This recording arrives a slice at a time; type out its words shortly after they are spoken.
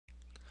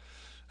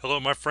Hello,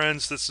 my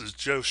friends. This is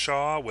Joe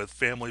Shaw with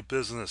Family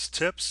Business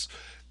Tips.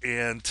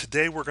 And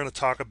today we're going to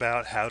talk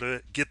about how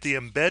to get the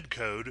embed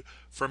code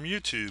from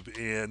YouTube.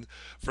 And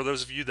for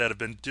those of you that have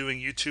been doing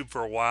YouTube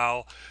for a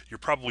while, you're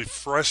probably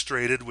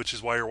frustrated, which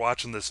is why you're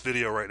watching this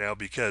video right now,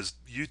 because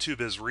YouTube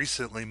has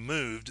recently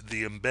moved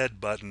the embed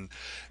button.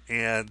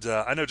 And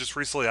I know just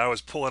recently I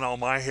was pulling all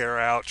my hair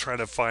out trying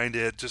to find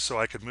it just so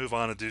I could move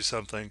on and do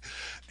something.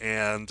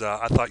 And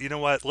I thought, you know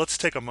what, let's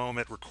take a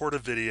moment, record a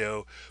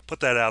video, put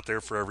that out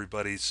there for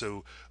everybody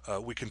so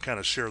we can kind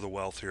of share the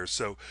wealth here.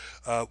 So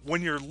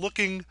when you're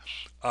looking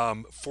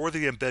for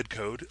the embed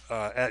code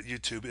at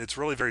YouTube, it's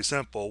really very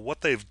simple. What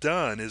they've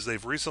done is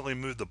they've recently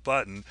moved the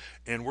button,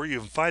 and where you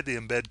can find the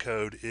embed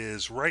code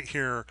is right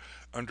here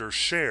under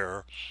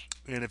share.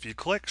 And if you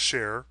click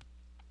share,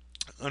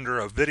 under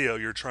a video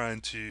you're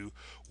trying to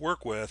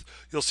work with,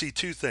 you'll see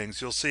two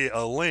things. You'll see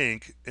a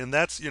link, and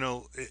that's,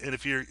 and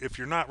if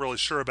you're not really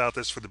sure about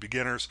this for the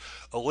beginners,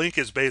 a link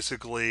is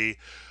basically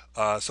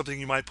something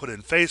you might put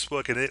in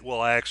Facebook, and it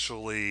will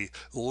actually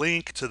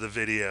link to the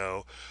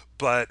video.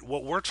 But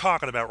what we're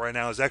talking about right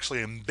now is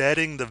actually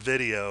embedding the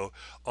video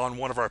on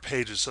one of our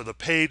pages. So the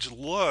page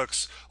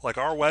looks like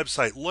our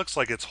website looks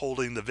like it's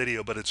holding the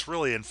video, but it's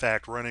really in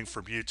fact running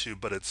from YouTube,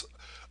 but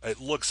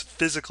it looks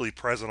physically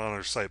present on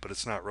our site, but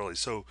it's not really.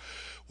 So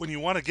when you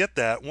want to get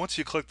that, once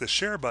you click the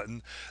share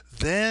button,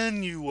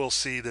 then you will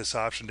see this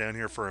option down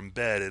here for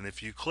embed. And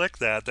if you click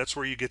that, that's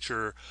where you get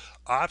your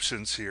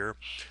options here.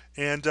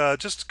 And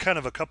just kind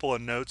of a couple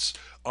of notes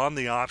on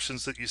the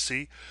options that you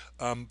see.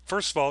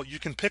 First of all, you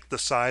can pick the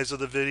size of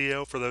the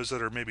video for those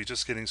that are maybe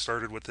just getting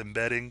started with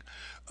embedding.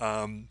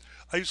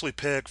 I usually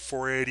pick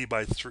 480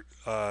 by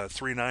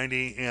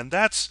 390, and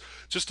that's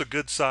just a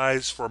good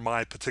size for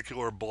my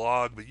particular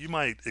blog, but you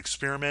might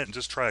experiment and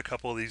just try a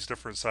couple of these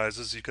different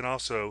sizes. You can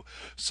also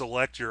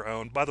select your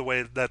own. By the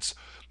way, that's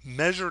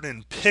measured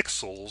in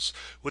pixels,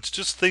 which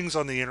just things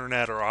on the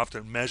internet are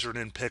often measured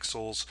in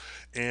pixels.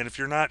 And if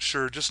you're not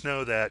sure, just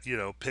know that,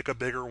 pick a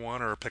bigger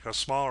one or pick a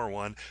smaller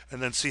one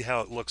and then see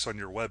how it looks on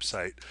your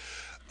website.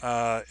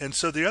 And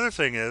so the other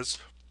thing is,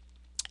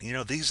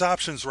 these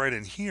options right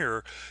in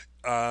here,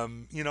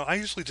 I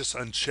usually just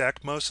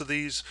uncheck most of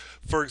these.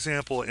 For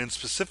example, and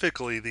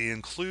specifically the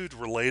include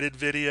related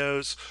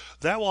videos,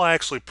 that will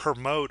actually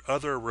promote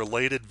other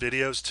related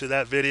videos to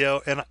that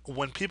video. And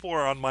when people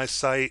are on my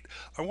site,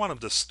 I want them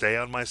to stay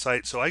on my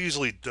site. So I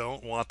usually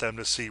don't want them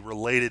to see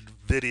related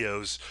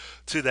videos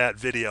to that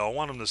video. I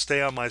want them to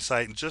stay on my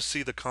site and just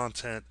see the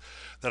content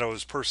that I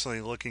was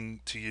personally looking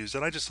to use.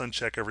 And I just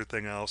uncheck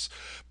everything else.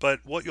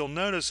 But what you'll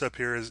notice up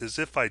here is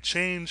if I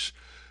change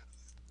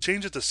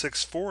it to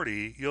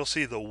 640, you'll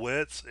see the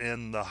width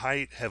and the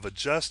height have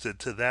adjusted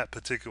to that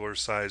particular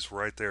size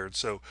right there. And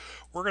so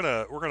we're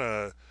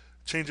gonna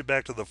change it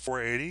back to the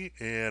 480,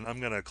 and I'm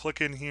gonna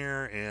click in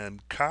here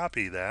and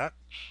copy that.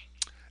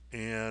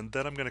 And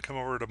then I'm gonna come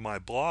over to my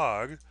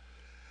blog,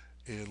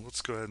 and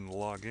let's go ahead and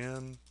log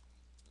in.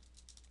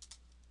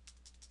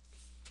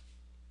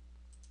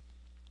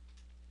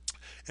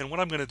 And what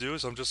I'm going to do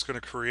is I'm just going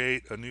to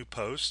create a new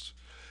post.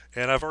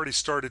 And I've already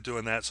started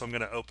doing that, so I'm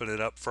going to open it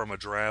up from a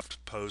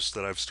draft post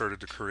that I've started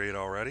to create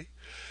already.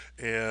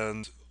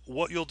 And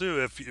what you'll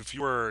do if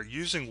you are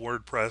using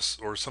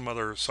WordPress or some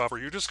other software,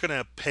 you're just going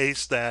to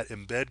paste that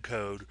embed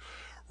code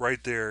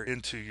right there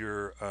into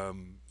your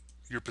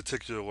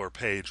particular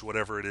page,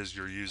 whatever it is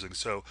you're using.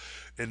 So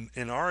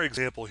in our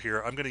example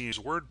here, I'm going to use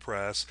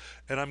WordPress,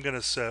 and I'm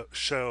going to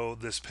show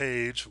this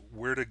page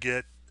where to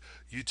get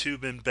YouTube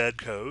embed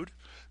code,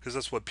 because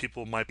that's what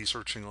people might be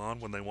searching on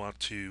when they want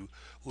to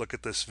look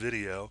at this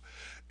video.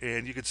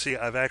 And you can see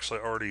I've actually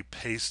already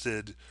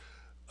pasted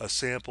a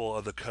sample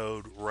of the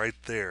code right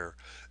there.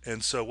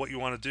 And so what you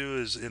want to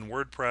do is in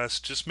WordPress,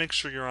 just make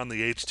sure you're on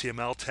the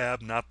HTML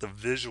tab, not the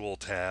visual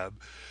tab.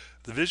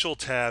 The visual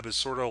tab is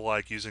sort of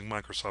like using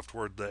Microsoft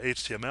Word. The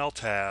HTML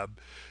tab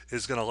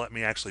is going to let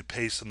me actually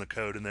paste in the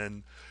code, and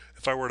then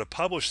if I were to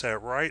publish that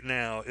right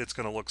now, it's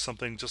going to look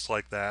something just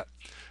like that,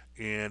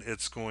 and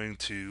it's going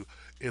to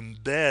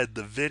embed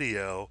the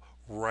video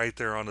right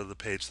there onto the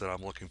page that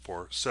I'm looking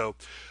for. So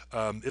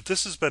if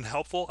this has been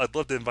helpful, I'd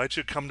love to invite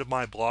you to come to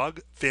my blog,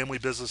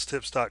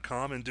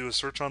 familybusinesstips.com, and do a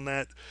search on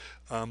that,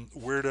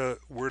 where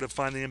to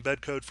find the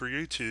embed code for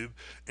YouTube,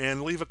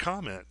 and leave a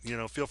comment.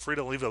 Feel free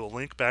to leave a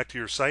link back to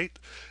your site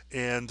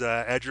and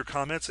add your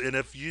comments. And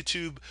if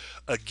YouTube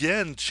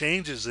again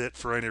changes it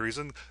for any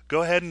reason,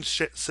 go ahead and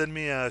send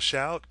me a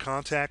shout,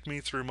 contact me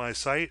through my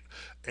site,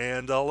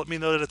 and let me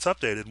know that it's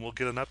updated, and we'll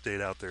get an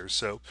update out there.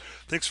 So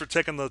thanks for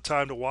taking the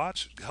time to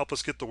watch. Help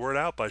us get the word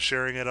out by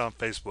sharing it on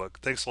Facebook.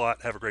 Thanks a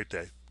lot. Have a great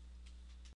day.